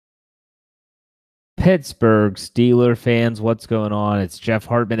Pittsburgh Steeler fans, what's going on? It's Jeff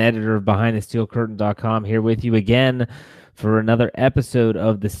Hartman, editor of BehindTheSteelCurtain.com, here with you again for another episode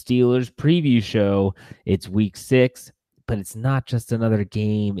of the Steelers preview show. It's week 6, but it's not just another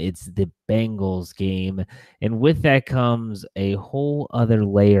game, it's the Bengals game. And with that comes a whole other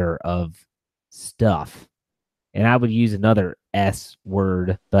layer of stuff. And I would use another S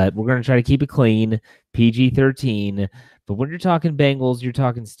word, but we're going to try to keep it clean, PG-13. But when you're talking Bengals, you're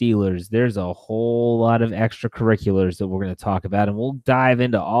talking Steelers, there's a whole lot of extracurriculars that we're going to talk about, and we'll dive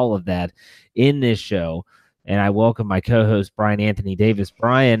into all of that in this show. And I welcome my co-host, Brian Anthony Davis.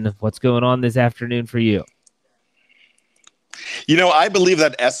 Brian, what's going on this afternoon for you? You know, I believe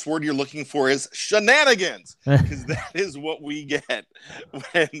that S word you're looking for is shenanigans, because that is what we get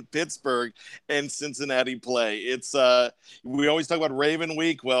when Pittsburgh and Cincinnati play. It's we always talk about Raven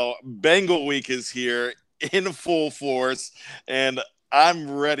Week. Well, Bengal Week is here in full force, and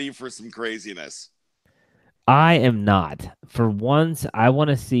I'm ready for some craziness. I am not. For once, I want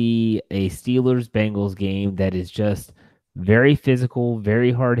to see a Steelers-Bengals game that is just very physical,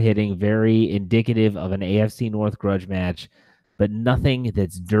 very hard-hitting, very indicative of an AFC North grudge match, but nothing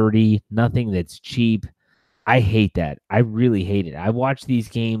that's dirty, nothing that's cheap. I hate that. I really hate it. I watch these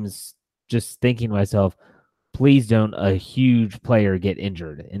games just thinking to myself, please don't a huge player get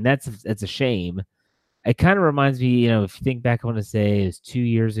injured. And that's a shame. It kind of reminds me, if you think back, I want to say it was 2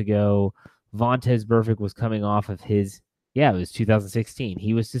 years ago, Vontaze Burfict was coming off of it was 2016.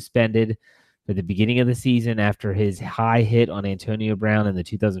 He was suspended for the beginning of the season after his high hit on Antonio Brown in the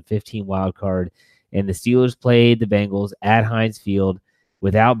 2015 wild card. And the Steelers played the Bengals at Heinz Field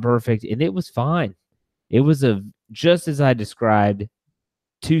without Burfict, and it was fine. It was just as I described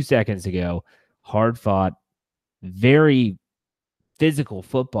 2 seconds ago, hard-fought, very physical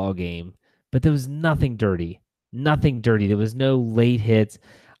football game, but there was nothing dirty. Nothing dirty. There was no late hits.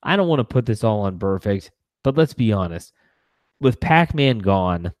 I don't want to put this all on Burfict, but let's be honest. With Pac-Man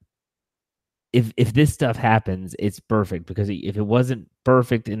gone, if this stuff happens, it's Burfict, because if it wasn't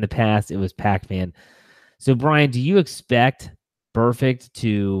Burfict in the past, it was Pac-Man. So, Brian, do you expect Burfict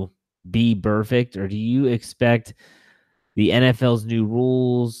to be Burfict, or do you expect the NFL's new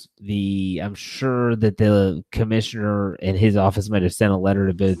rules? I'm sure that the commissioner and his office might have sent a letter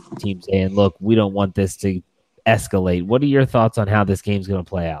to both teams saying, look, we don't want this to escalate. What are your thoughts on how this game's going to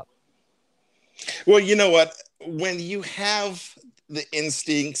play out? Well, you know what? When you have the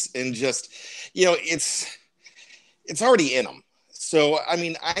instincts and just, it's already in them. So, I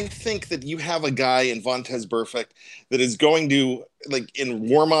mean, I think that you have a guy in Vontaze Burfict that is going to, like, in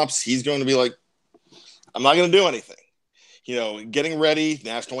warm-ups, he's going to be like, I'm not going to do anything. Getting ready,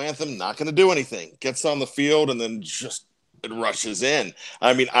 national anthem, not going to do anything. Gets on the field and then just it rushes in.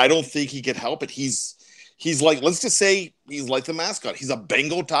 I mean, I don't think he could help it. He's like, let's just say he's like the mascot. He's a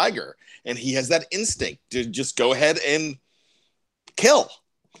Bengal tiger, and he has that instinct to just go ahead and kill.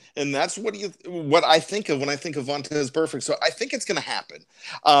 And that's what I think of when I think of Vontaze Burfict. So I think it's going to happen.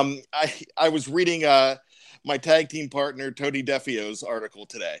 I was reading my tag team partner Tony Defio's article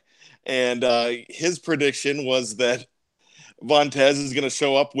today, and his prediction was that Vontaze is going to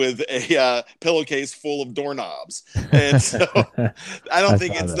show up with a pillowcase full of doorknobs. And so I don't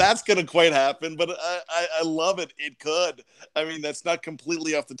think that's going to quite happen, but I love it. It could. I mean, that's not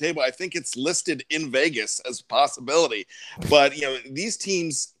completely off the table. I think it's listed in Vegas as a possibility. But, these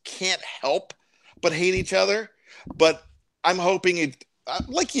teams can't help but hate each other. But I'm hoping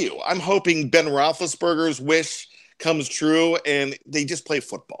like you, I'm hoping Ben Roethlisberger's wish comes true and they just play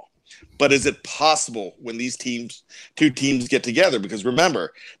football. But is it possible when these two teams get together? Because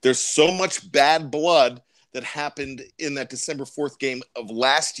remember, there's so much bad blood that happened in that December 4th game of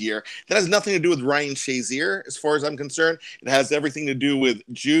last year. That has nothing to do with Ryan Shazier, as far as I'm concerned. It has everything to do with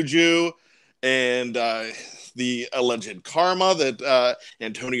Juju and the alleged karma that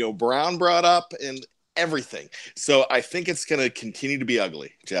Antonio Brown brought up and everything. So I think it's going to continue to be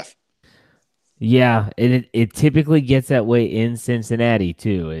ugly, Jeff. Yeah, it typically gets that way in Cincinnati,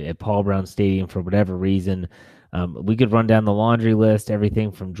 too, at Paul Brown Stadium for whatever reason. We could run down the laundry list,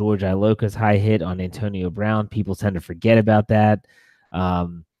 everything from George Iloka's high hit on Antonio Brown. People tend to forget about that.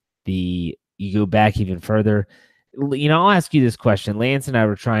 You go back even further. I'll ask you this question. Lance and I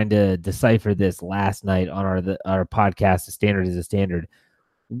were trying to decipher this last night on our podcast, A Standard is a Standard.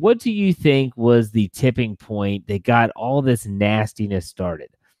 What do you think was the tipping point that got all this nastiness started?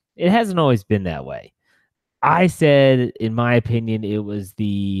 It hasn't always been that way. I said, in my opinion, it was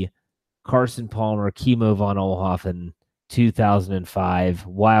the Carson Palmer, Kimo von Oelhoffen 2005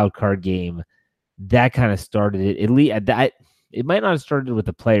 wild card game. That kind of started it. At least it might not have started with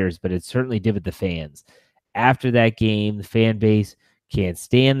the players, but it certainly did with the fans. After that game, the fan base can't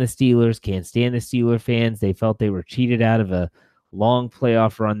stand the Steelers, can't stand the Steeler fans. They felt they were cheated out of a long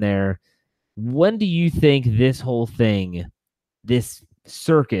playoff run there. When do you think this whole thing, this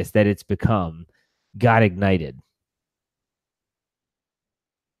circus that it's become, got ignited?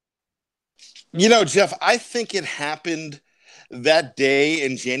 Jeff, I think it happened that day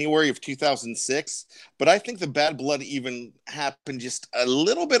in January of 2006, but I think the bad blood even happened just a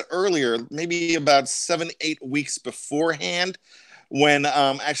little bit earlier, maybe about 7, 8 weeks beforehand, when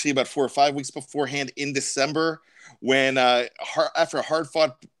actually about 4 or 5 weeks beforehand in December, when after a hard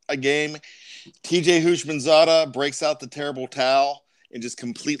fought a game, TJ Hushmanzada breaks out the terrible towel and just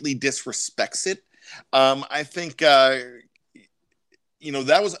completely disrespects it. I think that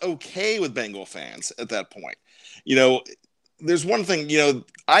was okay with Bengal fans at that point. There's one thing,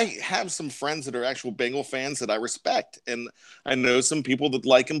 I have some friends that are actual Bengal fans that I respect, and I know some people that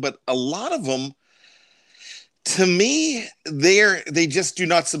like them, but a lot of them, to me, they just do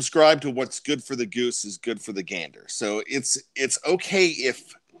not subscribe to what's good for the goose is good for the gander. So it's okay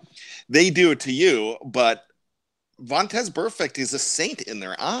if they do it to you, but Vontaze Burfict is a saint in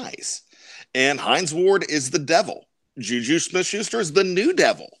their eyes, and Hines Ward is the devil. Juju Smith-Schuster is the new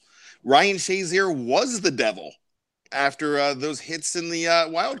devil. Ryan Shazier was the devil after those hits in the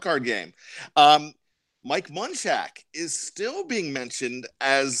wild card game. Mike Munchak is still being mentioned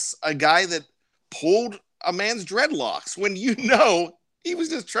as a guy that pulled a man's dreadlocks when he was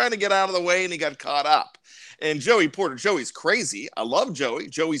just trying to get out of the way and he got caught up. And Joey Porter, Joey's crazy. I love Joey.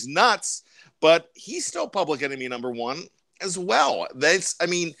 Joey's nuts, but he's still public enemy number one as well. They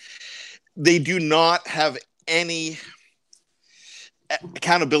do not have any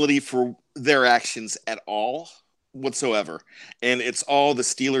accountability for their actions at all whatsoever. And it's all the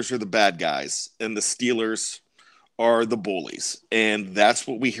Steelers are the bad guys and the Steelers are the bullies. And that's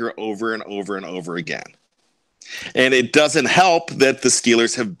what we hear over and over and over again. And it doesn't help that the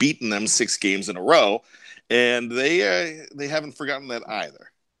Steelers have beaten them 6 games in a row, and they haven't forgotten that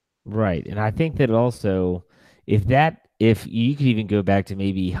either. Right. And I think that also, if you could even go back to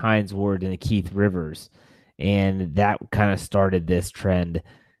maybe Hines Ward and Keith Rivers, and that kind of started this trend.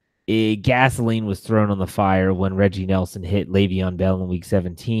 Gasoline was thrown on the fire when Reggie Nelson hit Le'Veon Bell in Week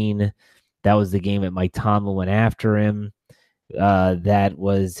 17. That was the game that Mike Tomlin went after him. That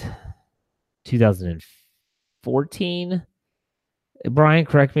was 2014. Brian,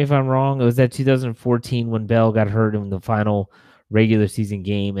 correct me if I'm wrong. It was that 2014 when Bell got hurt in the final regular season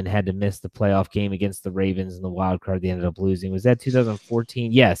game and had to miss the playoff game against the Ravens in the wild card. They ended up losing. Was that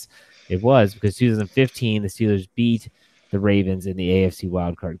 2014? Yes, it was, because 2015 the Steelers beat the Ravens in the AFC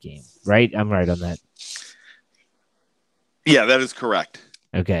wildcard game, right? I'm right on that. Yeah, that is correct.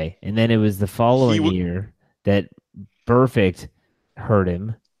 Okay, and then it was the following year that Burfict hurt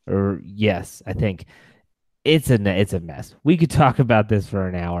him, or yes, I think. It's a mess. We could talk about this for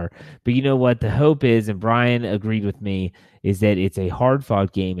an hour, but you know what? The hope is, and Brian agreed with me, is that it's a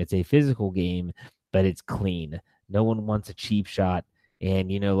hard-fought game. It's a physical game, but it's clean. No one wants a cheap shot. And,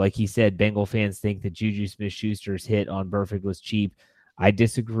 like he said, Bengal fans think that Juju Smith-Schuster's hit on Burfict was cheap. I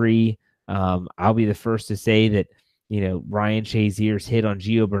disagree. I'll be the first to say that, Ryan Shazier's hit on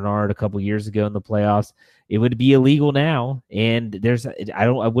Gio Bernard a couple years ago in the playoffs, it would be illegal now. And I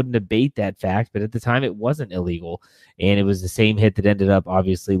wouldn't debate that fact, but at the time it wasn't illegal. And it was the same hit that ended up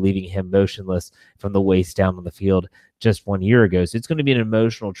obviously leaving him motionless from the waist down on the field just 1 year ago. So it's going to be an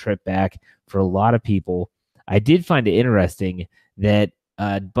emotional trip back for a lot of people. I did find it interesting that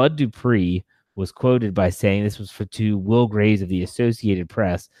Bud Dupree was quoted by saying, this was to Will Graves of the Associated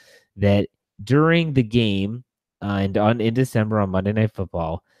Press, that during the game in December on Monday Night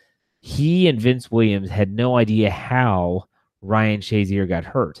Football, he and Vince Williams had no idea how Ryan Shazier got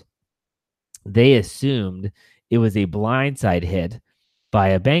hurt. They assumed it was a blindside hit by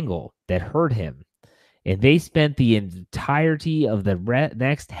a Bengal that hurt him. And they spent the entirety of the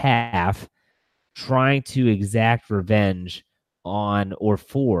next half trying to exact revenge on or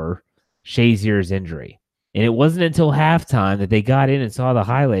for Shazier's injury. And it wasn't until halftime that they got in and saw the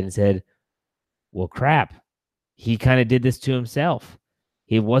highlight and said, well, crap, he kind of did this to himself.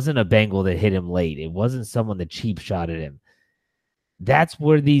 It wasn't a Bengal that hit him late. It wasn't someone that cheap shot at him. That's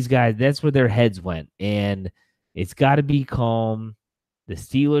where their heads went. And it's got to be calm. The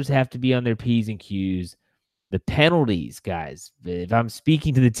Steelers have to be on their P's and Q's. The penalties, guys, if I'm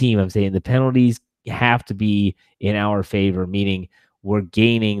speaking to the team, I'm saying the penalties have to be in our favor, meaning we're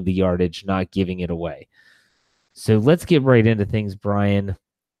gaining the yardage, not giving it away. So let's get right into things, Brian.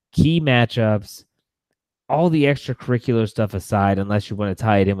 Key matchups, all the extracurricular stuff aside, unless you want to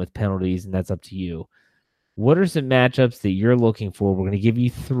tie it in with penalties, and that's up to you. What are some matchups that you're looking for? We're going to give you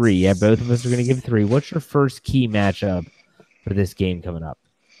 3. Yeah, both of us are going to give 3. What's your first key matchup for this game coming up.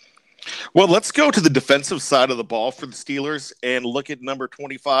 Well, let's go to the defensive side of the ball for the Steelers and look at number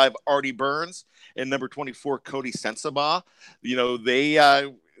 25, Artie Burns, and number 24, Cody Sensabaugh. You know,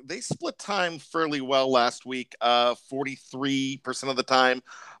 they split time fairly well last week, 43% of the time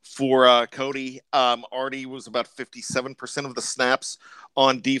for Cody. Artie was about 57% of the snaps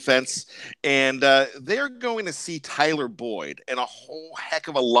on defense. And they're going to see Tyler Boyd and a whole heck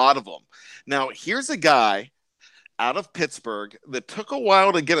of a lot of them. Now, here's a guy out of Pittsburgh that took a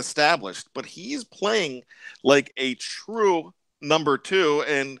while to get established, but he's playing like a true number two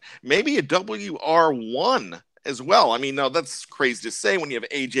and maybe a WR1 as well. I mean, no, that's crazy to say when you have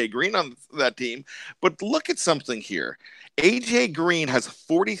AJ Green on that team, but look at something here. AJ Green has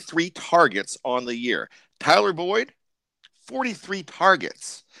 43 targets on the year. Tyler Boyd, 43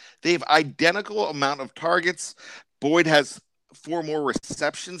 targets. They have identical amount of targets. Boyd has 4 more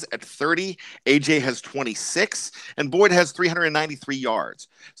receptions at 30. AJ has 26, and Boyd has 393 yards.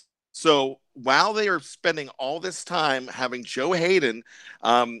 So while they are spending all this time having Joe Hayden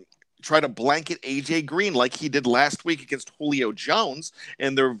try to blanket AJ Green like he did last week against Julio Jones,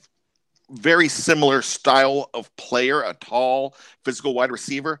 and they're very similar style of player, a tall, physical wide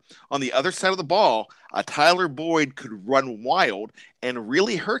receiver. On the other side of the ball, Tyler Boyd could run wild and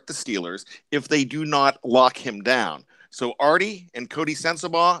really hurt the Steelers if they do not lock him down. So Artie and Cody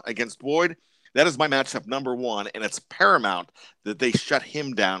Sensabaugh against Boyd, that is my matchup number one, and it's paramount that they shut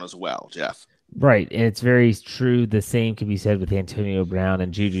him down as well, Jeff. Right, and it's very true. The same can be said with Antonio Brown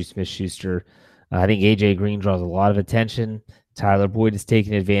and Juju Smith-Schuster. I think AJ Green draws a lot of attention. Tyler Boyd is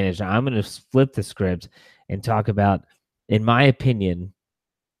taking advantage. I'm going to flip the script and talk about, in my opinion,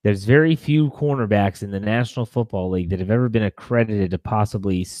 there's very few cornerbacks in the National Football League that have ever been accredited to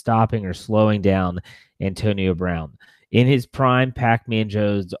possibly stopping or slowing down Antonio Brown. In his prime, Pac-Man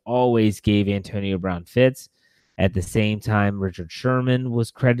Jones always gave Antonio Brown fits. At the same time, Richard Sherman was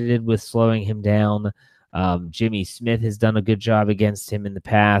credited with slowing him down. Jimmy Smith has done a good job against him in the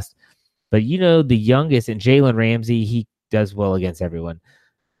past. But, you know, the youngest, and Jalen Ramsey, he does well against everyone.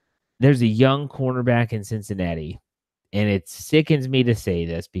 There's a young cornerback in Cincinnati, and it sickens me to say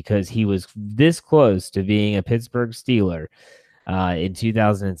this because he was this close to being a Pittsburgh Steeler in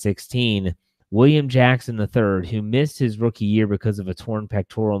 2016. William Jackson III, who missed his rookie year because of a torn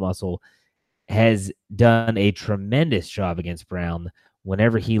pectoral muscle, has done a tremendous job against Brown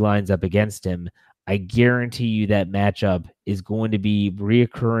whenever he lines up against him. I guarantee you that matchup is going to be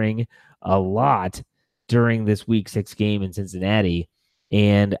reoccurring a lot during this week 6 game in Cincinnati.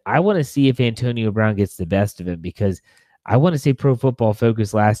 And I want to see if Antonio Brown gets the best of him, because I want to say Pro Football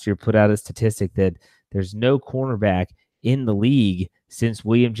Focus last year put out a statistic that there's no cornerback in the league since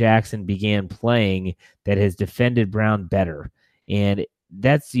William Jackson began playing that has defended Brown better. And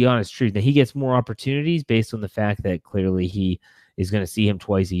that's the honest truth. Now, he gets more opportunities based on the fact that clearly he is going to see him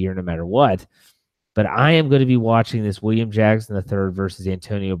twice a year no matter what. But I am going to be watching this William Jackson III versus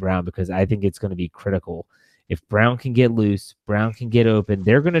Antonio Brown because I think it's going to be critical. If Brown can get loose, Brown can get open,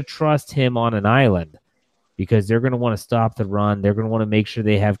 they're going to trust him on an island because they're going to want to stop the run. They're going to want to make sure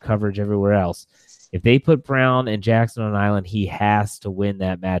they have coverage everywhere else. If they put Brown and Jackson on an island, he has to win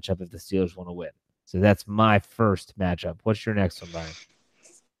that matchup if the Steelers want to win. So that's my first matchup. What's your next one, Brian?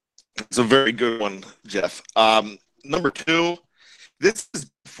 It's a very good one, Jeff. Number 2, this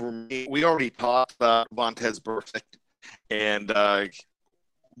is for me. We already talked about Vontaze Burfict and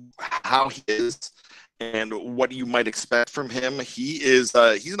how he is and what you might expect from him. He's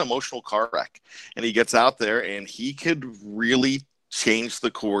an emotional car wreck, and he gets out there and he could really change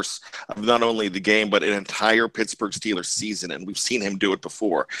the course of not only the game but an entire Pittsburgh Steelers season, and we've seen him do it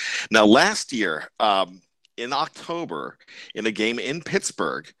before. Now, last year, in October, in a game in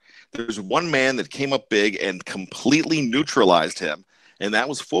Pittsburgh, there's one man that came up big and completely neutralized him, and that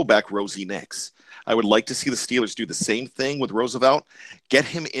was fullback Rosie Nix. I would like to see the Steelers do the same thing with Roosevelt. Get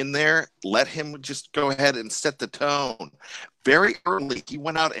him in there. Let him just go ahead and set the tone. Very early, he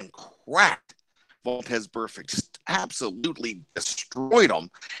went out and cracked Vontaze Burfict, just absolutely destroyed him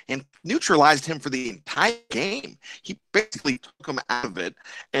and neutralized him for the entire game. He basically took him out of it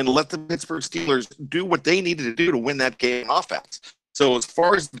and let the Pittsburgh Steelers do what they needed to do to win that game on offense. So as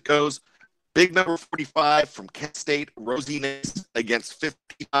far as it goes, big number 45 from Kent State, Rosie Nix against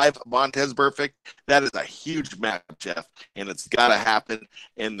 55, Vontaze Burfict. That is a huge matchup, Jeff, and it's got to happen,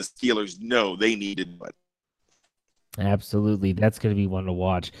 and the Steelers know they need to do it. Absolutely. That's going to be one to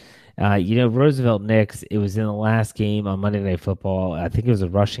watch. Roosevelt Nix, it was in the last game on Monday Night Football. I think it was a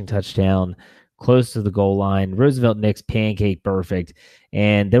rushing touchdown close to the goal line. Roosevelt Nix pancake Burfict,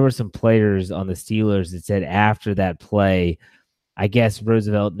 and there were some players on the Steelers that said after that play, I guess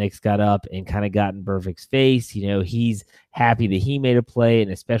Roosevelt Nix got up and kind of got in Burfict's face. He's happy that he made a play,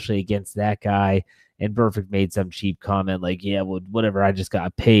 and especially against that guy. And Burfict made some cheap comment like, yeah, well, whatever, I just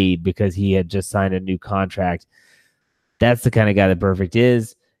got paid because he had just signed a new contract. That's the kind of guy that Burfict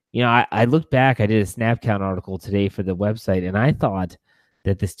is. I looked back, I did a snap count article today for the website, and I thought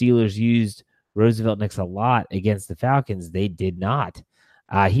that the Steelers used Roosevelt Nix a lot against the Falcons. They did not.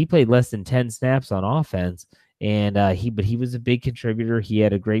 He played less than 10 snaps on offense, and he was a big contributor. He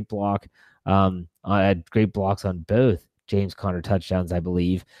had a great block, had great blocks on both James Conner touchdowns, I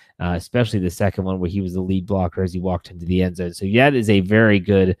believe, especially the second one where he was the lead blocker as he walked into the end zone. So that is a very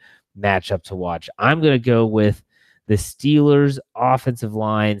good matchup to watch. I'm going to go with the Steelers offensive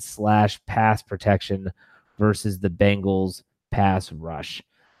line / pass protection versus the Bengals pass rush.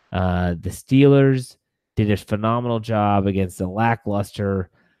 The Steelers did a phenomenal job against the lackluster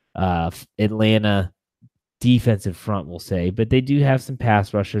Atlanta defensive front, we'll say, but they do have some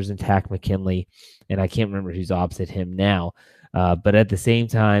pass rushers in Takk McKinley, and I can't remember who's opposite him now. But at the same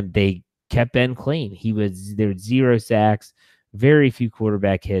time, they kept Ben clean. There were 0 sacks, very few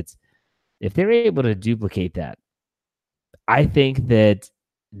quarterback hits. If they're able to duplicate that, I think that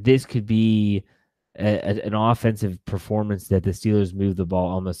this could be an offensive performance that the Steelers move the ball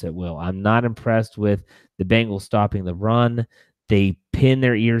almost at will. I'm not impressed with the Bengals stopping the run. They pin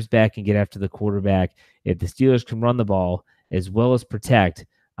their ears back and get after the quarterback. If the Steelers can run the ball as well as protect,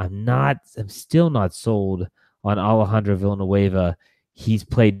 I'm still not sold on Alejandro Villanueva. He's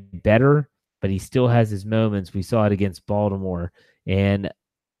played better, but he still has his moments. We saw it against Baltimore. And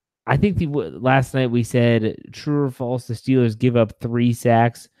I think last night we said, true or false, the Steelers give up 3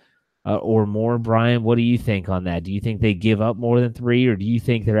 sacks or more. Brian, what do you think on that? Do you think they give up more than 3, or do you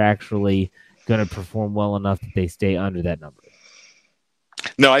think they're actually going to perform well enough that they stay under that number?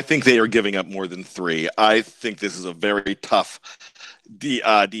 No, I think they are giving up more than 3. I think this is a very tough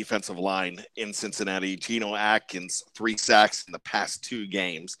defensive line in Cincinnati. Geno Atkins, 3 sacks in the past 2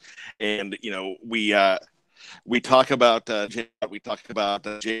 games. And, we talk about Jay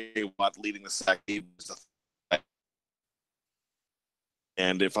Watt leading the sack.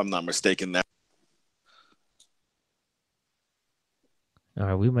 And if I'm not mistaken, that. All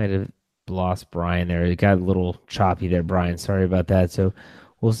right, we might have lost Brian there. It got a little choppy there, Brian. Sorry about that. So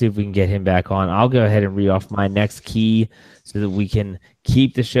we'll see if we can get him back on. I'll go ahead and read off my next key so that we can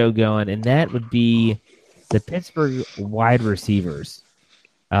keep the show going, and that would be the Pittsburgh wide receivers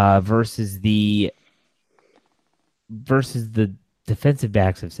versus the defensive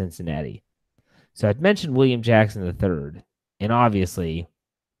backs of Cincinnati. So I'd mentioned William Jackson III, and obviously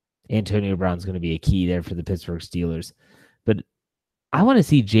Antonio Brown's going to be a key there for the Pittsburgh Steelers. But I want to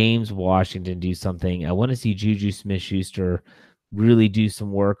see James Washington do something. I want to see Juju Smith-Schuster really do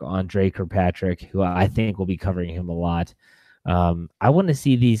some work on Dre Kirkpatrick, who I think will be covering him a lot. I want to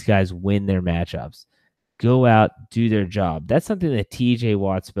see these guys win their matchups, go out, do their job. That's something that TJ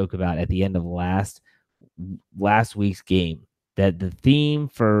Watt spoke about at the end of last week's game, that the theme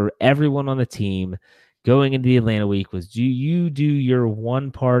for everyone on the team going into the Atlanta week was, do you do your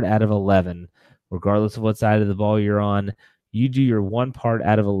one part out of 11, regardless of what side of the ball you're on? You do your one part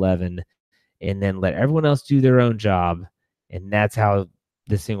out of 11 and then let everyone else do their own job, and that's how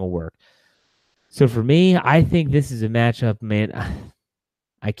this thing will work. So for me, I think this is a matchup, man.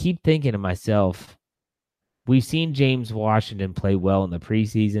 I keep thinking to myself, we've seen James Washington play well in the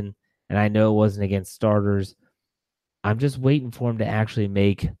preseason, and I know it wasn't against starters. I'm just waiting for him to actually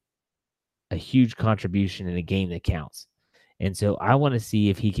make a huge contribution in a game that counts. And so I want to see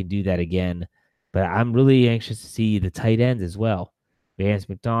if he can do that again. But I'm really anxious to see the tight ends as well. Vance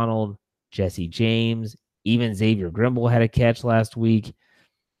McDonald, Jesse James, even Xavier Grimble had a catch last week.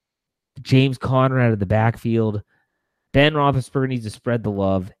 James Conner out of the backfield. Ben Roethlisberger needs to spread the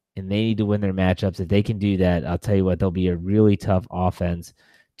love, and they need to win their matchups. If they can do that, I'll tell you what, they'll be a really tough offense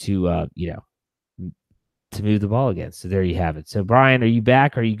to move the ball against. So there you have it. So Brian, are you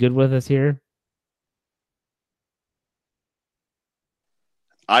back? Are you good with us here?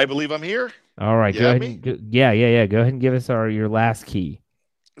 I believe I'm here. All right, go ahead. Go ahead and give us your last key.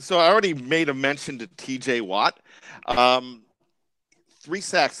 So I already made a mention to TJ Watt. 3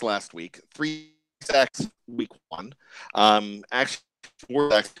 sacks last week, 3 sacks week 1. Actually,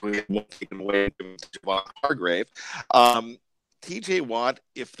 4 sacks, one taken away to Javon Hargrave. TJ Watt,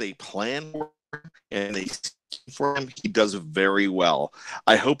 if they plan and they scheme for him, he does very well.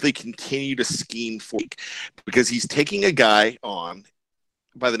 I hope they continue to scheme for him because he's taking a guy on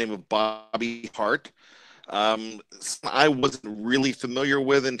by the name of Bobby Hart. I wasn't really familiar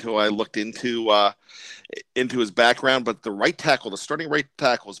with until I looked into his background, but the starting right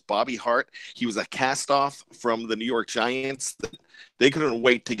tackle is Bobby Hart. He was a cast-off from the New York Giants that They couldn't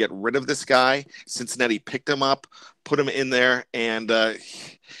wait to get rid of this guy. Cincinnati picked him up, put him in there, and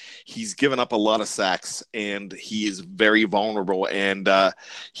he's given up a lot of sacks, and he is very vulnerable, and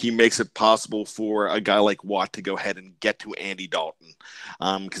he makes it possible for a guy like Watt to go ahead and get to Andy Dalton,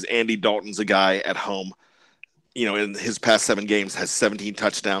 because Andy Dalton's a guy at home, in his past 7 games has 17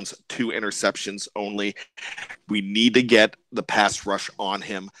 touchdowns, 2 interceptions only. We need to get the pass rush on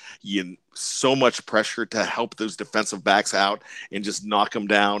him. So much pressure to help those defensive backs out and just knock him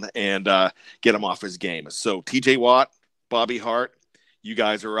down and get him off his game. So TJ Watt, Bobby Hart, you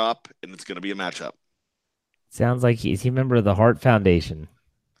guys are up, and it's going to be a matchup. Sounds like he's a member of the Hart Foundation.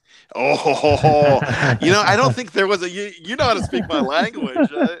 Oh, I don't think there was you know how to speak my language.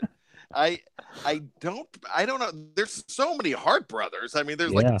 I don't know. There's so many Hart brothers. I mean,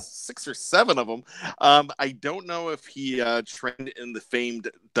 there's like 6 or 7 of them. I don't know if he trained in the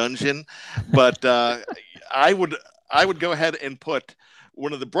famed dungeon, but I would go ahead and put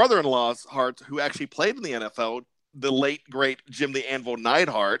one of the brother-in-laws, Hart, who actually played in the NFL, the late great Jim the Anvil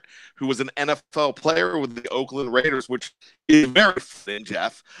Neidhart, who was an NFL player with the Oakland Raiders, which is very thin,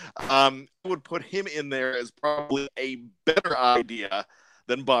 Jeff. I would put him in there as probably a better idea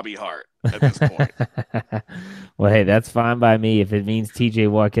than Bobby Hart at this point. Well, hey, that's fine by me. If it means TJ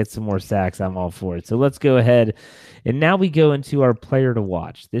Watt gets some more sacks, I'm all for it. So let's go ahead. And now we go into our player to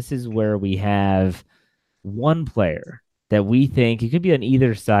watch. This is where we have one player that we think, it could be on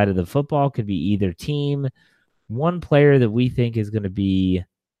either side of the football, could be either team. One player that we think is going to be,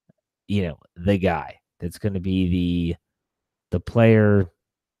 the guy that's going to be the player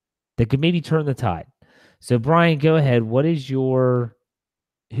that could maybe turn the tide. So Brian, go ahead. Who's your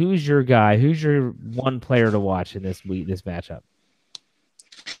guy? Who's your one player to watch in this matchup?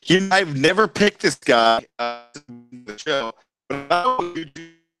 I've never picked this guy in the show, but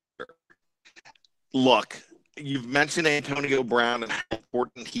look, you've mentioned Antonio Brown and how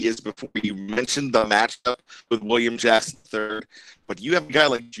important he is before. You mentioned the matchup with William Jackson III, but you have a guy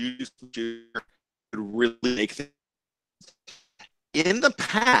like Juice Jr. could really make things. In the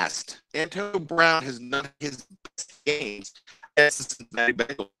past, Antonio Brown has not his best games as the Cincinnati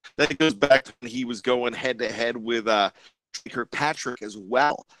Bengals. That goes back to when he was going head-to-head with Kirkpatrick as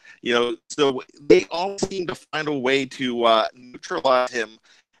well. So they all seem to find a way to neutralize him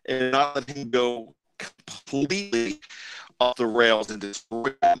and not let him go completely off the rails and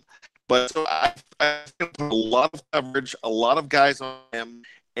destroy him. But so I put a lot of coverage, a lot of guys on him,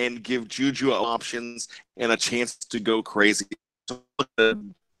 and give Juju options and a chance to go crazy. All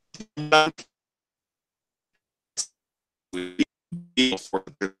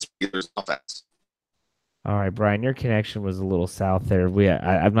right, Brian, your connection was a little south there.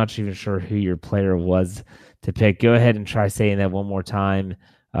 I'm not even sure who your player was to pick. Go ahead and try saying that one more time.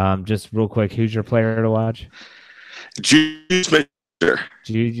 Just real quick, who's your player to watch? Juju Smith-Schuster.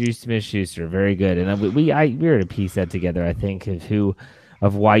 Juju Smith-Schuster. Very good. And we were to piece that together, I think,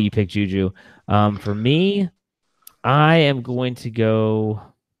 of why you picked Juju. For me, I am going to go.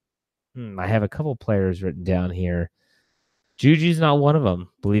 I have a couple players written down here. Juju's not one of them,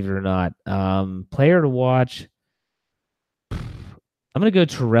 believe it or not. Player to watch. I'm going to go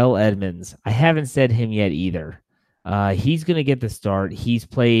Terrell Edmunds. I haven't said him yet either. He's going to get the start. He's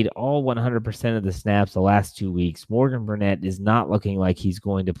played all 100% of the snaps the last 2 weeks. Morgan Burnett is not looking like he's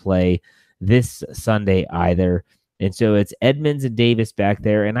going to play this Sunday either. And so it's Edmunds and Davis back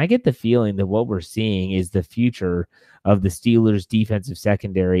there. And I get the feeling that what we're seeing is the future of the Steelers' defensive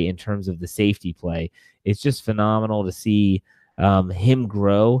secondary in terms of the safety play. It's just phenomenal to see him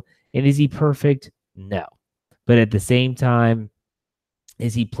grow. And is he perfect? No. But at the same time,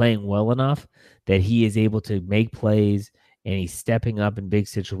 is he playing well enough that he is able to make plays and he's stepping up in big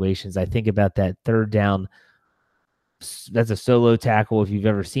situations? I think about that third down. That's a solo tackle if you've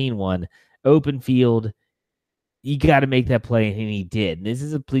ever seen one. Open field. You got to make that play, and he did. And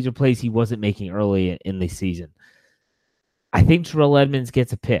these are plays he wasn't making early in the season. I think Terrell Edmunds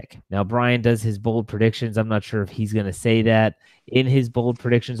gets a pick. Now, Brian does his bold predictions. I'm not sure if he's going to say that in his bold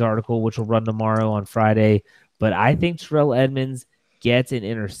predictions article, which will run tomorrow on Friday. But I think Terrell Edmunds gets an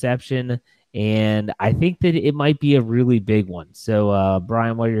interception, and I think that it might be a really big one. So,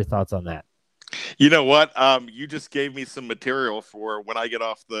 Brian, what are your thoughts on that? You know what? You just gave me some material for when I get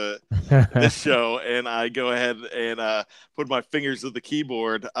off this show and I go ahead and put my fingers to the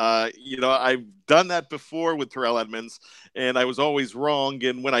keyboard. I've done that before with Terrell Edmunds, and I was always wrong.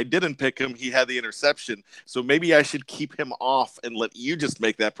 And when I didn't pick him, he had the interception. So maybe I should keep him off and let you just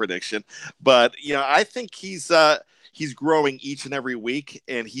make that prediction. But I think he's growing each and every week,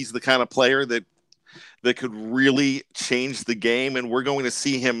 and he's the kind of player that could really change the game. And we're going to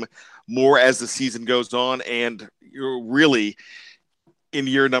see him more as the season goes on, and you're really in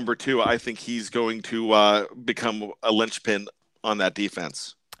year number two, I think he's going to become a linchpin on that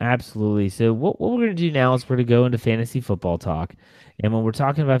defense. Absolutely. So what we're going to do now is we're going to go into fantasy football talk. And when we're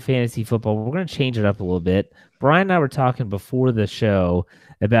talking about fantasy football, we're going to change it up a little bit. Brian and I were talking before the show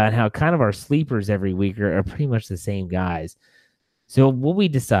about how kind of our sleepers every week are pretty much the same guys. So what we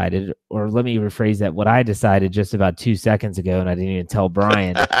decided, or let me rephrase that, what I decided just about 2 seconds ago, and I didn't even tell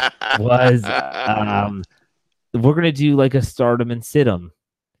Brian, was we're going to do like a start 'em and sit 'em.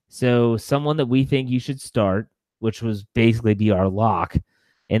 So someone that we think you should start, which was basically be our lock,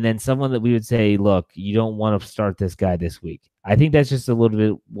 and then someone that we would say, look, you don't want to start this guy this week. I think that's just a little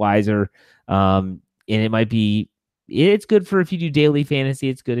bit wiser. And it might be, it's good for if you do daily fantasy.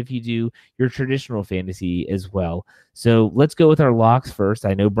 It's good if you do your traditional fantasy as well. So let's go with our locks first.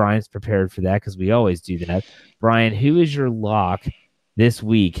 I know Brian's prepared for that because we always do that. Brian, who is your lock this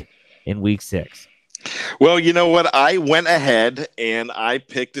week in week 6? Well, you know what? I went ahead and I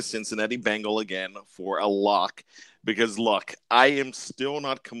picked a Cincinnati Bengal again for a lock because, look, I am still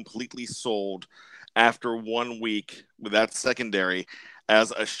not completely sold after 1 week with that secondary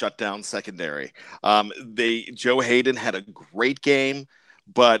as a shutdown secondary. Joe Hayden had a great game,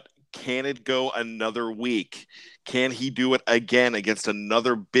 but can it go another week? Can he do it again against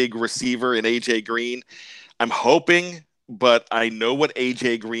another big receiver in AJ Green? I'm hoping, but I know what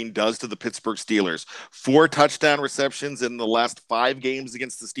AJ Green does to the Pittsburgh Steelers. 4 touchdown receptions in the last 5 games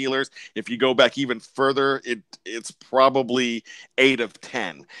against the Steelers. If you go back even further, it's probably 8 of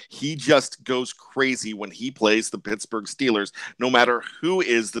 10. He just goes crazy when he plays the Pittsburgh Steelers, no matter who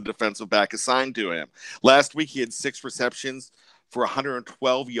is the defensive back assigned to him. Last week, he had 6 receptions for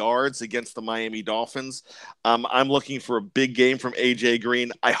 112 yards against the Miami Dolphins. I'm looking for a big game from AJ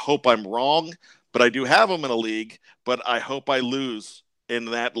Green. I hope I'm wrong, but I do have him in a league, but I hope I lose in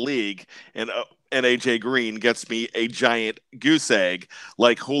that league and AJ Green gets me a giant goose egg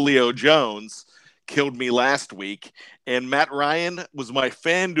like Julio Jones killed me last week. And Matt Ryan was my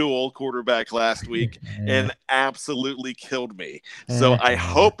FanDuel quarterback last week and absolutely killed me. So I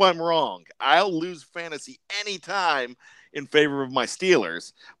hope I'm wrong. I'll lose fantasy anytime in favor of my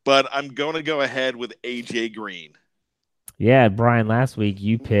Steelers, but I'm going to go ahead with AJ Green. Yeah, Brian, last week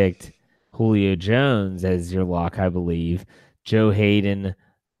you picked Julio Jones as your lock, I believe. Joe Hayden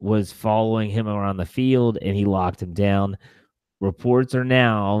was following him around the field and he locked him down. Reports are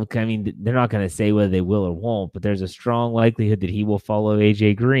now, I mean, they're not going to say whether they will or won't, but there's a strong likelihood that he will follow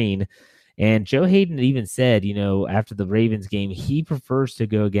AJ Green. And Joe Hayden even said, after the Ravens game, he prefers to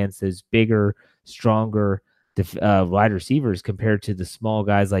go against those bigger, stronger wide receivers compared to the small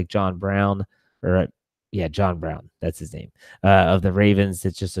guys like John Brown John Brown, that's his name, of the Ravens.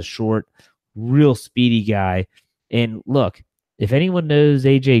 It's just a short, real speedy guy. And look, if anyone knows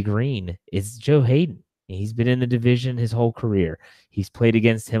AJ Green, it's Joe Hayden. He's been in the division his whole career. He's played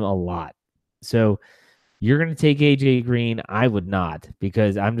against him a lot. So you're going to take AJ Green. I would not,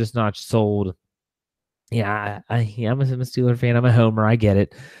 because I'm just not sold. Yeah, I'm a Steeler fan. I'm a homer. I get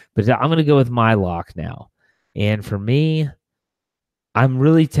it. But I'm going to go with my lock now. And for me, I'm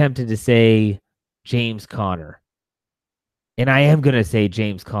really tempted to say James Conner. And I am going to say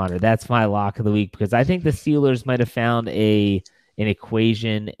James Conner. That's my lock of the week because I think the Steelers might have found an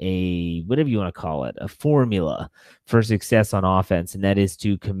equation, a whatever you want to call it, a formula for success on offense, and that is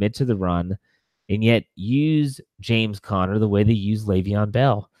to commit to the run and yet use James Conner the way they use Le'Veon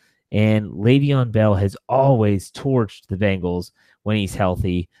Bell. And Le'Veon Bell has always torched the Bengals when he's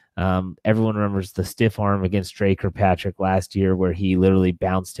healthy. Everyone remembers the stiff arm against Drake Kirkpatrick last year where he literally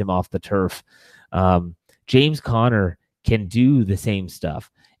bounced him off the turf. James Conner can do the same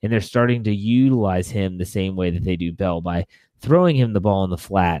stuff, and they're starting to utilize him the same way that they do Bell by throwing him the ball in the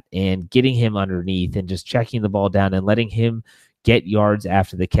flat and getting him underneath and just checking the ball down and letting him get yards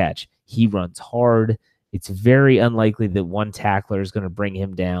after the catch. He runs hard. It's very unlikely that one tackler is going to bring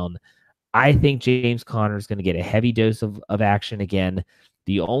him down. I think James Conner is going to get a heavy dose of action again.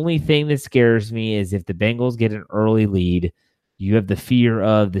 The only thing that scares me is if the Bengals get an early lead, you have the fear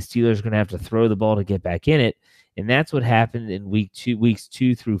of the Steelers going to have to throw the ball to get back in it. And that's what happened in weeks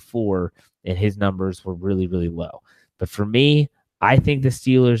 2 through 4, and his numbers were really, really low. But for me, I think the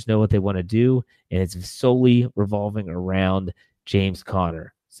Steelers know what they want to do, and it's solely revolving around James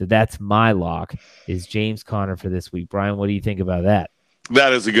Conner. So that's my lock, is James Conner for this week. Brian, what do you think about that?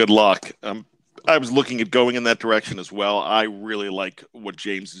 That is a good lock. I was looking at going in that direction as well. I really like what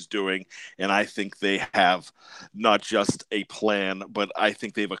James is doing, and I think they have not just a plan, but I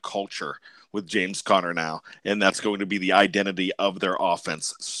think they have a culture with James Conner now, and that's going to be the identity of their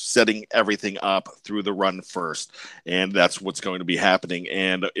offense, setting everything up through the run first, and that's what's going to be happening.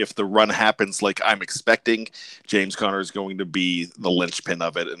 And if the run happens like I'm expecting, James Conner is going to be the linchpin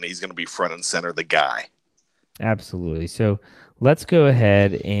of it, and he's going to be front and center, the guy. Absolutely. So let's go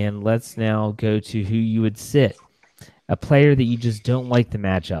ahead and let's now go to who you would sit. A player that you just don't like the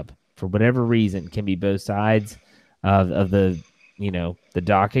matchup for whatever reason, can be both sides of the the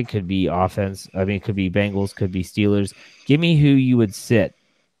docket. Could be offense. I mean, it could be Bengals, could be Steelers. Give me who you would sit.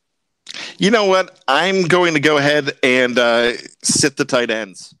 You know what? I'm going to go ahead and sit the tight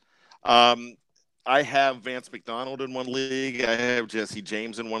ends. Um, I have Vance McDonald in one league. I have Jesse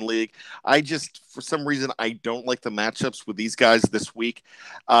James in one league. I just, for some reason, I don't like the matchups with these guys this week.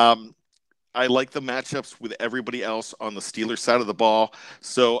 Um, I like the matchups with everybody else on the Steelers side of the ball.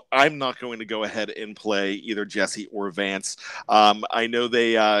 So I'm not going to go ahead and play either Jesse or Vance. I know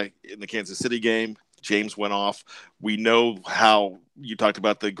they, in the Kansas City game, James went off. We know how you talked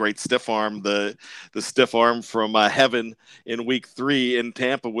about the great stiff arm, the stiff arm from heaven in week 3 in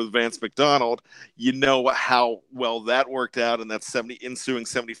Tampa with Vance McDonald. You know how well that worked out in that ensuing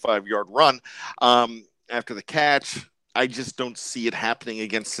 75-yard run after the catch. I just don't see it happening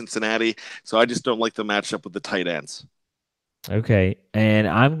against Cincinnati. So I just don't like the matchup with the tight ends. Okay. And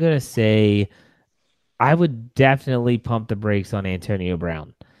I'm going to say I would definitely pump the brakes on Antonio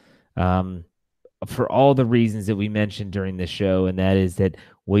Brown. Um, for all the reasons that we mentioned during the show, and that is that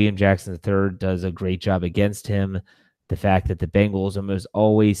William Jackson III does a great job against him. The fact that the Bengals almost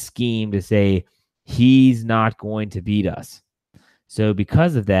always scheme to say he's not going to beat us. So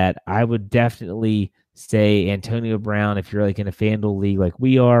because of that, I would definitely say Antonio Brown, if you're like in a FanDuel league like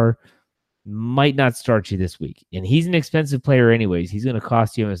we are, might not start you this week. And he's an expensive player anyways. He's going to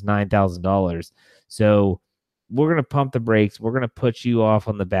cost you almost $9,000. So we're going to pump the brakes. We're going to put you off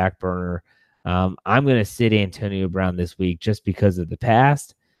on the back burner. I'm going to sit Antonio Brown this week just because of the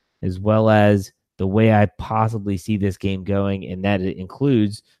past, as well as the way I possibly see this game going, and that it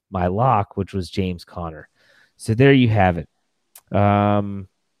includes my lock, which was James Conner. So there you have it.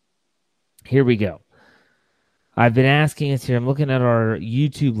 Here we go. I've been asking us here. I'm looking at our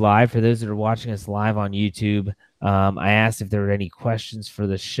YouTube live. For those that are watching us live on YouTube, I asked if there were any questions for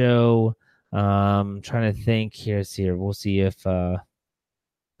the show. Trying to think. Here's here. We'll see if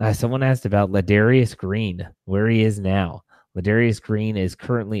someone asked about Ladarius Green, where he is now. Ladarius Green is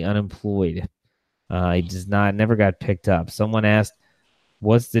currently unemployed. He never got picked up. Someone asked,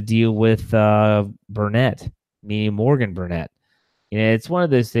 what's the deal with Burnett, meaning Morgan Burnett? It's one of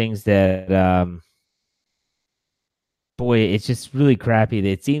those things that, boy, it's just really crappy.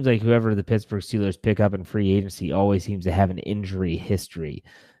 It seems like whoever the Pittsburgh Steelers pick up in free agency always seems to have an injury history.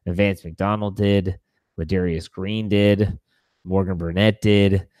 Vance McDonald did, Ladarius Green did, Morgan Burnett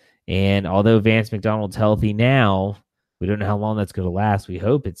did. And although Vance McDonald's healthy now, we don't know how long that's going to last. We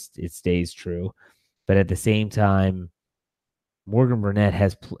hope it stays true. But at the same time, Morgan Burnett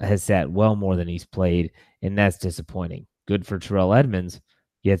has sat well more than he's played, and that's disappointing. Good for Terrell Edmonds,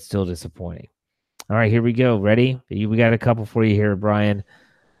 yet still disappointing. All right, here we go. Ready? We got a couple for you here, Brian.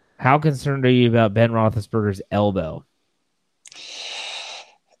 How concerned are you about Ben Roethlisberger's elbow?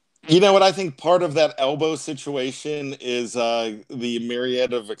 You know what? I think part of that elbow situation is the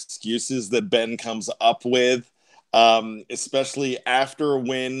myriad of excuses that Ben comes up with, especially after a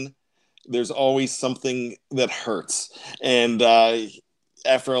win. There's always something that hurts. And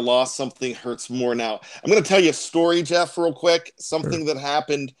after a loss, something hurts more. Now, I'm going to tell you a story, Jeff, real quick. Something that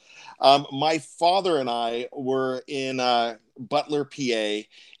happened. My father and I were in Butler, PA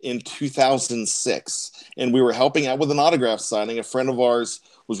in 2006, and we were helping out with an autograph signing. A friend of ours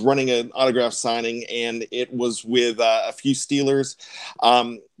was running an autograph signing, and it was with a few Steelers.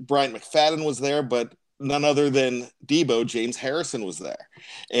 Bryant McFadden was there, but none other than Debo, James Harrison, was there.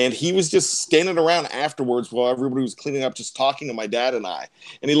 And he was just standing around afterwards while everybody was cleaning up, just talking to my dad and I.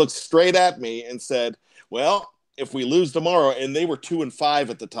 And he looked straight at me and said, well, if we lose tomorrow, and they were 2-5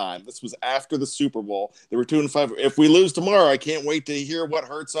 at the time. This was after the Super Bowl. They were 2-5. If we lose tomorrow, I can't wait to hear what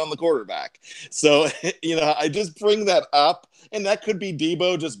hurts on the quarterback. So, I just bring that up, and that could be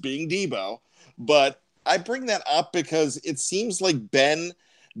Debo just being Debo. But I bring that up because it seems like Ben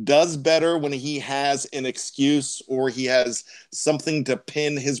does better when he has an excuse or he has something to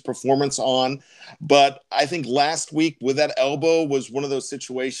pin his performance on. But I think last week with that elbow was one of those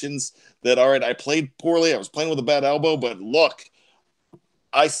situations that, all right, I played poorly. I was playing with a bad elbow, but look,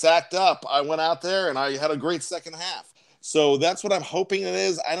 I sacked up. I went out there and I had a great second half. So that's what I'm hoping it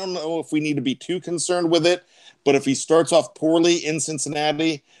is. I don't know if we need to be too concerned with it, but if he starts off poorly in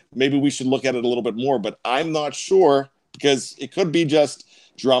Cincinnati, maybe we should look at it a little bit more. But I'm not sure because it could be just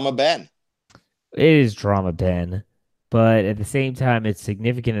drama Ben. It is drama, Ben, but at the same time, it's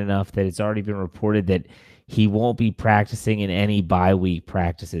significant enough that it's already been reported that he won't be practicing in any bye week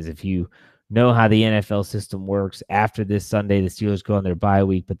practices. If you know how the NFL system works, after this Sunday, the Steelers go on their bye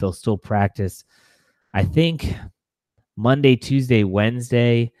week, but they'll still practice, I think, Monday, Tuesday,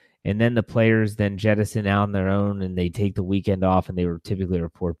 Wednesday, and then the players then jettison out on their own and they take the weekend off and they typically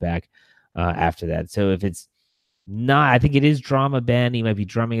report back after that. So if it's not, I think it is drama, Ben. He might be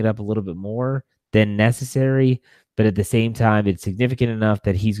drumming it up a little bit more than necessary, but at the same time, it's significant enough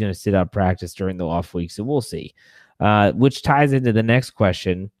that he's going to sit out practice during the off week. So we'll see. Which ties into the next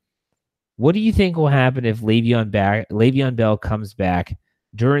question. What do you think will happen if Le'Veon Bell comes back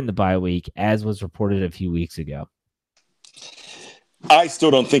during the bye week, as was reported a few weeks ago? I still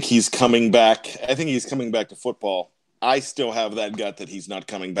don't think he's coming back. I think he's coming back to football. I still have that gut that he's not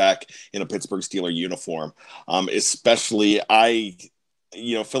coming back in a Pittsburgh Steeler uniform. Especially,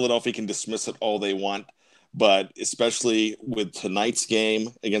 Philadelphia can dismiss it all they want, but especially with tonight's game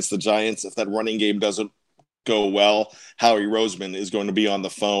against the Giants, if that running game doesn't go well, Howie Roseman is going to be on the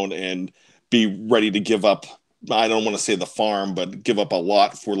phone and be ready to give up. I don't want to say the farm, but give up a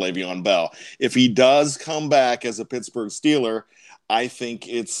lot for Le'Veon Bell. If he does come back as a Pittsburgh Steeler, I think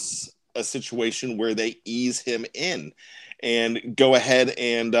it's a situation where they ease him in and go ahead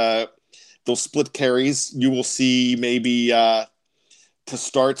and they'll split carries. You will see maybe to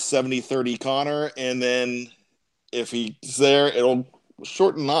start 70-30 Connor, and then if he's there, it'll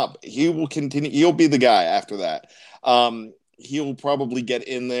shorten up. He will continue. He'll be the guy after that. He'll probably get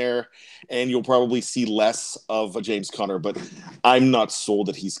in there, and you'll probably see less of a James Conner, but I'm not sold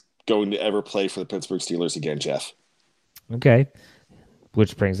that he's going to ever play for the Pittsburgh Steelers again, Jeff. Okay.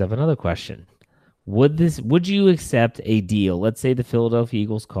 Which brings up another question. Would you accept a deal? Let's say the Philadelphia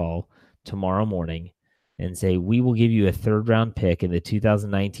Eagles call tomorrow morning and say, we will give you a 3rd round pick in the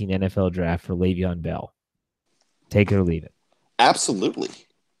 2019 NFL draft for Le'Veon Bell. Take it or leave it. Absolutely.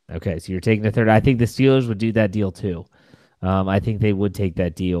 Okay, so you're taking the 3rd. I think the Steelers would do that deal too. I think they would take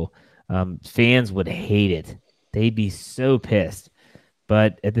that deal. Fans would hate it. They'd be so pissed.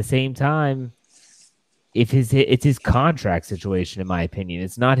 But at the same time, it's his contract situation, in my opinion.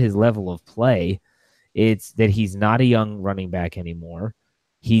 It's not his level of play. It's that he's not a young running back anymore.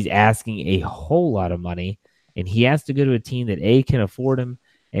 He's asking a whole lot of money, and he has to go to a team that A, can afford him,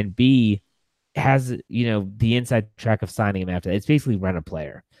 and B, has, the inside track of signing him after that. It's basically rent a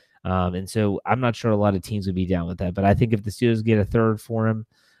player. And so I'm not sure a lot of teams would be down with that. But I think if the Steelers get a 3rd for him,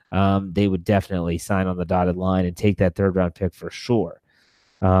 they would definitely sign on the dotted line and take that 3rd round pick for sure.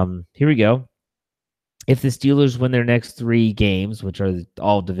 Here we go. If the Steelers win their next 3 games, which are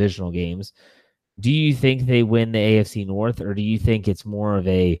all divisional games, do you think they win the AFC North, or do you think it's more of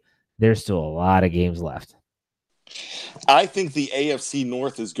there's still a lot of games left? I think the AFC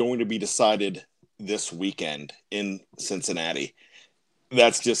North is going to be decided this weekend in Cincinnati.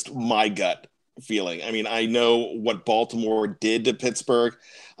 That's just my gut feeling. I mean, I know what Baltimore did to Pittsburgh.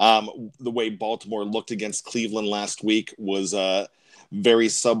 The way Baltimore looked against Cleveland last week was very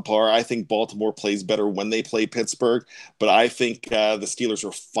subpar. I think Baltimore plays better when they play Pittsburgh, but I think the Steelers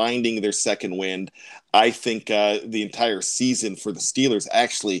are finding their second wind. I think the entire season for the Steelers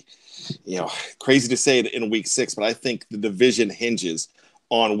actually, crazy to say it in week 6, but I think the division hinges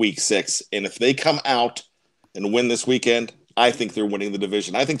on week 6. And if they come out and win this weekend, I think they're winning the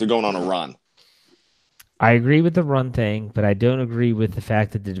division. I think they're going on a run. I agree with the run thing, but I don't agree with the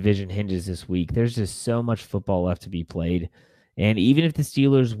fact that the division hinges this week. There's just so much football left to be played. And even if the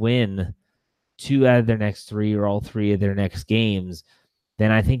Steelers win 2 out of their next 3 or all 3 of their next games,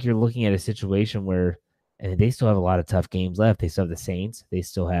 then I think you're looking at a situation where they still have a lot of tough games left. They still have the Saints. They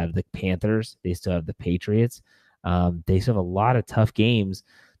still have the Panthers. They still have the Patriots. They still have a lot of tough games.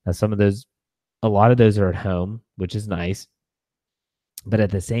 Now, a lot of those are at home, which is nice. But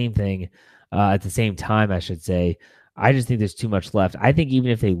at the same time, I should say, I just think there's too much left. I think even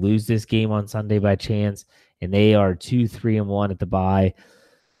if they lose this game on Sunday by chance and they are 2-3-1 at the bye,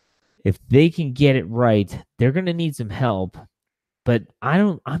 if they can get it right, they're going to need some help. But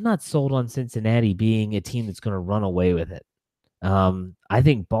I'm not sold on Cincinnati being a team that's going to run away with it. I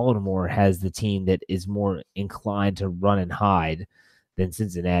think Baltimore has the team that is more inclined to run and hide than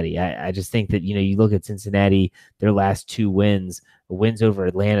Cincinnati. I just think that, you look at Cincinnati, their last 2 wins over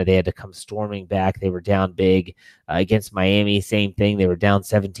Atlanta, they had to come storming back. They were down big against Miami. Same thing. They were down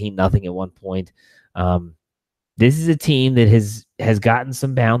 17-0 at one point. this is a team that has gotten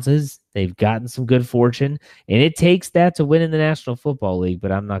some bounces. They've gotten some good fortune, and it takes that to win in the National Football League.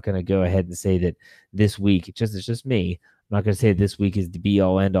 But I'm not going to go ahead and say that this week. It's just me. I'm not going to say this week is the be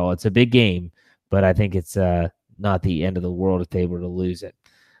all end all. It's a big game, but I think it's not the end of the world if they were to lose it.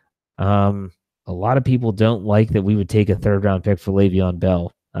 A lot of people don't like that we would take a third round pick for Le'Veon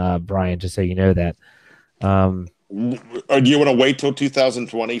Bell, Brian. Just so you know that. Or do you want to wait till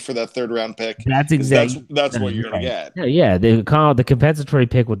 2020 for that third round pick? That's exactly that's what you're going to get. Yeah. The compensatory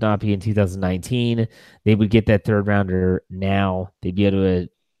pick would not be in 2019. They would get that third rounder now. They'd be able to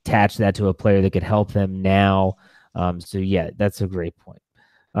attach that to a player that could help them now. So yeah, that's a great point.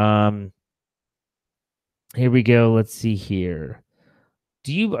 Here we go. Let's see here.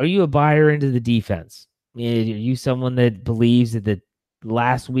 Are you a buyer into the defense? Are you someone that believes that the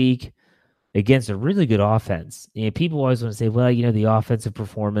last week against a really good offense? People always want to say, well, the offensive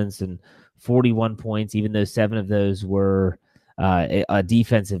performance and 41 points, even though 7 of those were a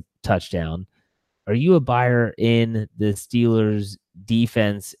defensive touchdown. Are you a buyer in the Steelers'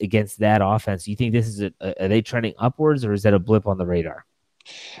 defense against that offense? Do you think this is are they trending upwards, or is that a blip on the radar?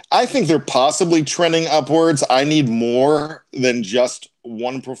 I think they're possibly trending upwards. I need more than just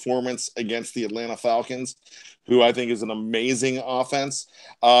one performance against the Atlanta Falcons, who I think is an amazing offense.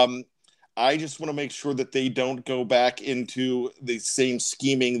 I just want to make sure that they don't go back into the same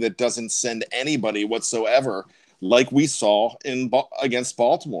scheming that doesn't send anybody whatsoever, like we saw against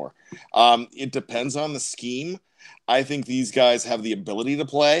Baltimore. It depends on the scheme. I think these guys have the ability to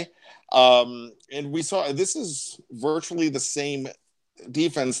play. And we saw this is virtually the same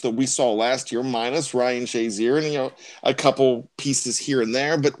defense that we saw last year, minus Ryan Shazier and a couple pieces here and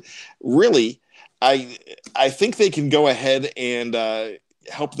there. But really, I think they can go ahead and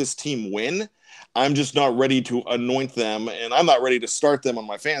help this team win. I'm just not ready to anoint them, and I'm not ready to start them on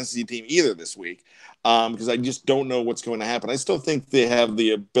my fantasy team either this week because I just don't know what's going to happen. I still think they have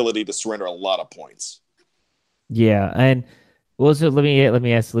the ability to surrender a lot of points. Yeah, and so let me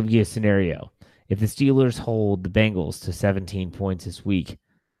give you a scenario. If the Steelers hold the Bengals to 17 points this week,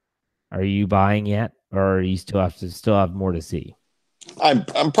 are you buying yet, or are you still have more to see?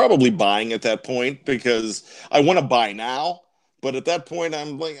 I'm probably buying at that point because I want to buy now, but at that point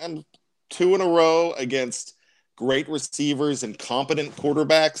I'm 2 in a row against great receivers and competent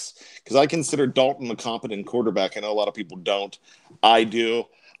quarterbacks because I consider Dalton a competent quarterback. I know a lot of people don't. I do.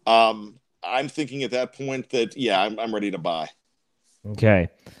 I'm thinking at that point that I'm ready to buy. Okay.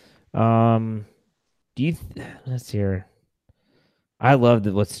 Let's hear. I love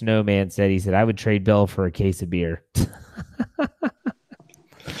what Snowman said. He said, I would trade Bell for a case of beer.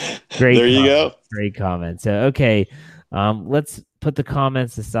 Great. There you go. Great comment. So, okay. Let's put the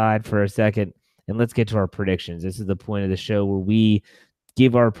comments aside for a second and let's get to our predictions. This is the point of the show where we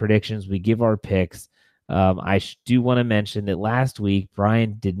give our predictions, we give our picks. I do want to mention that last week,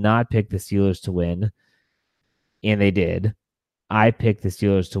 Brian did not pick the Steelers to win, and they did. I picked the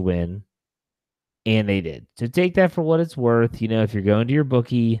Steelers to win, and they did. So take that for what it's worth. If you're going to your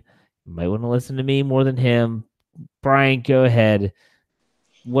bookie, you might want to listen to me more than him. Brian, go ahead.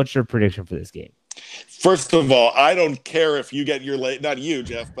 What's your prediction for this game? First of all, I don't care if you get your leg, not you,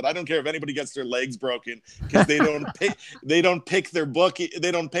 Jeff, but I don't care if anybody gets their legs broken because they don't pick their bookie,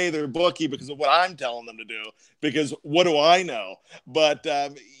 they don't pay their bookie because of what I'm telling them to do. Because what do I know? But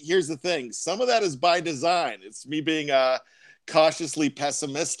here's the thing: some of that is by design. It's me being cautiously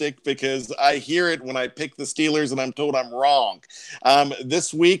pessimistic because I hear it when I pick the Steelers and I'm told I'm wrong.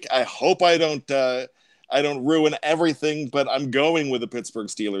 This week, I hope I don't ruin everything, but I'm going with the Pittsburgh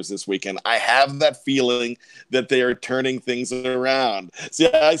Steelers this weekend. I have that feeling that they are turning things around.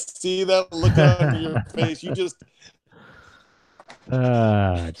 See, I see that look on your face. You just...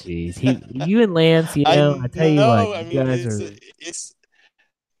 jeez. You and Lance, I tell you what, you guys are...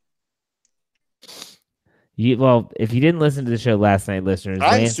 Well, if you didn't listen to the show last night, listeners...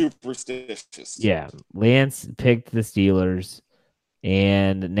 I'm superstitious. Yeah, Lance picked the Steelers.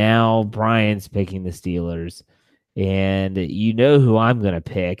 And now Brian's picking the Steelers. And you know who I'm going to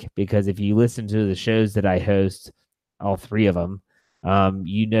pick because if you listen to the shows that I host, all 3 of them,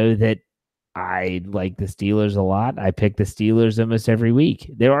 you know that I like the Steelers a lot. I pick the Steelers almost every week.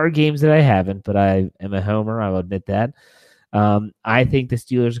 There are games that I haven't, but I am a homer. I'll admit that. I think the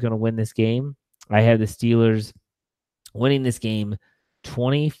Steelers are going to win this game. I have the Steelers winning this game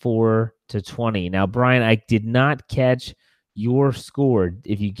 24-20. Now, Brian, I did not catch your score.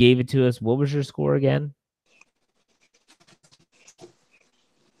 If you gave it to us, what was your score again?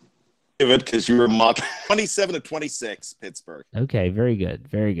 Give it because you were 27-26, Pittsburgh. Okay, very good,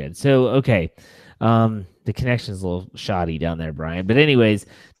 very good. So, okay, the connection's a little shoddy down there, Brian. But anyways,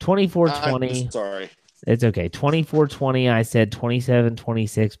 24-20. Sorry. It's okay. 24-20, I said.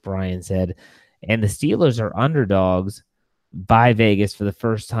 27-26, Brian said. And the Steelers are underdogs by Vegas for the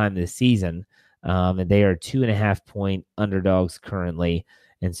first time this season. And they are 2.5-point underdogs currently.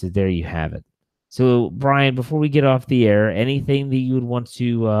 And so there you have it. So, Brian, before we get off the air, anything that you would want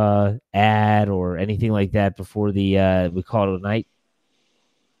to add or anything like that before we call it a night?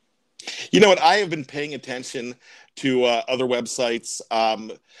 You know what? I have been paying attention to other websites,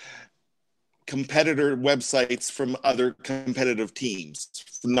 competitor websites from other competitive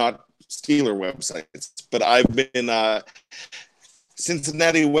teams, not Steeler websites, but I've been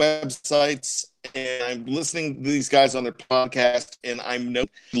Cincinnati websites, and I'm listening to these guys on their podcast, and I'm no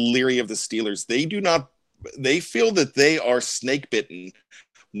leery of the Steelers. They feel that they are snake bitten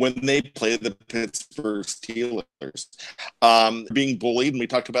when they play the Pittsburgh Steelers. Being bullied, and we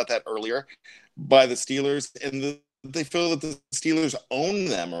talked about that earlier, by the Steelers, and they feel that the Steelers own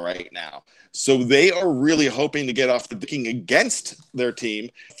them right now. So they are really hoping to get off the picking against their team,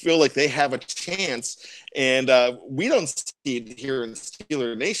 feel like they have a chance. And we don't see it here in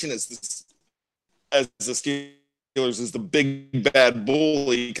Steeler Nation as the Steelers is the big bad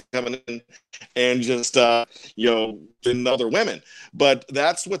bully coming in and just other women. But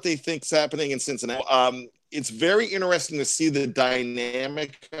that's what they think's happening in Cincinnati. It's very interesting to see the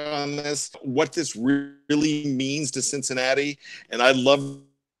dynamic on this, what this really means to Cincinnati. And I'd love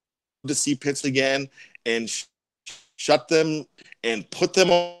to see Pitts again and shut them and put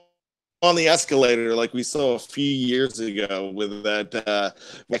them on the escalator like we saw a few years ago with that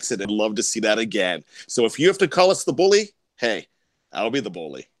exit. I'd love to see that again. So if you have to call us the bully, hey, I'll be the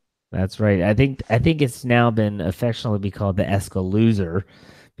bully. That's right. I think it's now been affectionately called the Escalooser,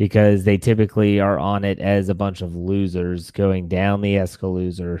 because they typically are on it as a bunch of losers going down the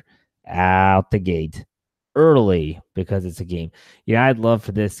Escalooser out the gate early because it's a game. Yeah, I'd love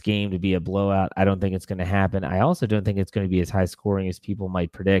for this game to be a blowout. I don't think it's going to happen. I also don't think it's going to be as high scoring as people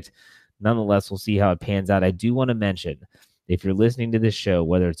might predict. Nonetheless, we'll see how it pans out. I do want to mention, if you're listening to this show,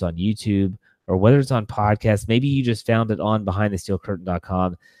 whether it's on YouTube or whether it's on podcast, maybe you just found it on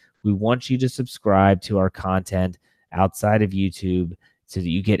BehindTheSteelCurtain.com, we want you to subscribe to our content outside of YouTube, so that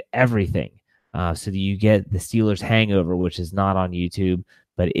you get everything, so that you get the Steelers Hangover, which is not on YouTube,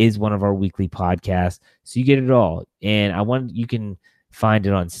 but is one of our weekly podcasts. So you get it all. And you can find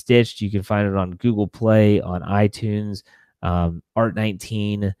it on Stitch. You can find it on Google Play, on iTunes,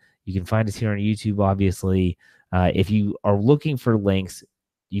 Art19. You can find us here on YouTube, obviously. If you are looking for links,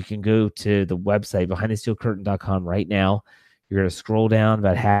 you can go to the website, BehindTheSteelCurtain.com right now. You're going to scroll down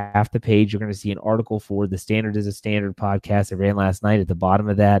about half the page. You're going to see an article for the Standard is a Standard podcast I ran last night. At the bottom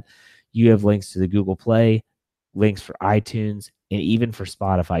of that, you have links to the Google Play, links for iTunes, and even for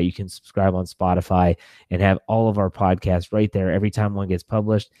Spotify. You can subscribe on Spotify and have all of our podcasts right there. Every time one gets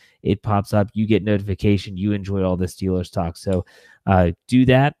published, it pops up. You get notification. You enjoy all the Steelers talk. So do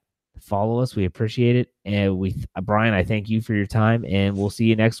that. Follow us. We appreciate it. And Brian, I thank you for your time, and we'll see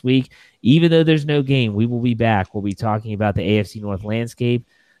you next week. Even though there's no game, we will be back. We'll be talking about the AFC North landscape,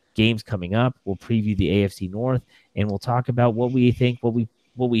 games coming up. We'll preview the AFC North, and we'll talk about what we think, what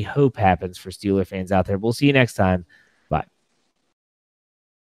we hope happens for Steeler fans out there. We'll see you next time. Bye.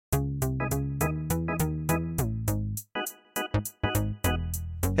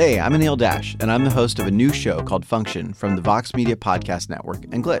 Hey, I'm Anil Dash, and I'm the host of a new show called Function from the Vox Media Podcast Network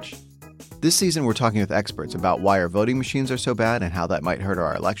and Glitch. This season, we're talking with experts about why our voting machines are so bad and how that might hurt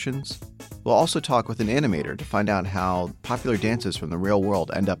our elections. We'll also talk with an animator to find out how popular dances from the real world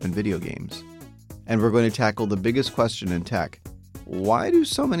end up in video games. And we're going to tackle the biggest question in tech. Why do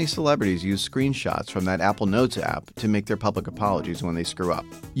so many celebrities use screenshots from that Apple Notes app to make their public apologies when they screw up?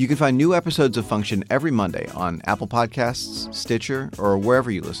 You can find new episodes of Function every Monday on Apple Podcasts, Stitcher, or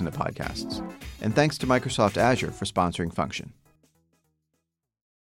wherever you listen to podcasts. And thanks to Microsoft Azure for sponsoring Function.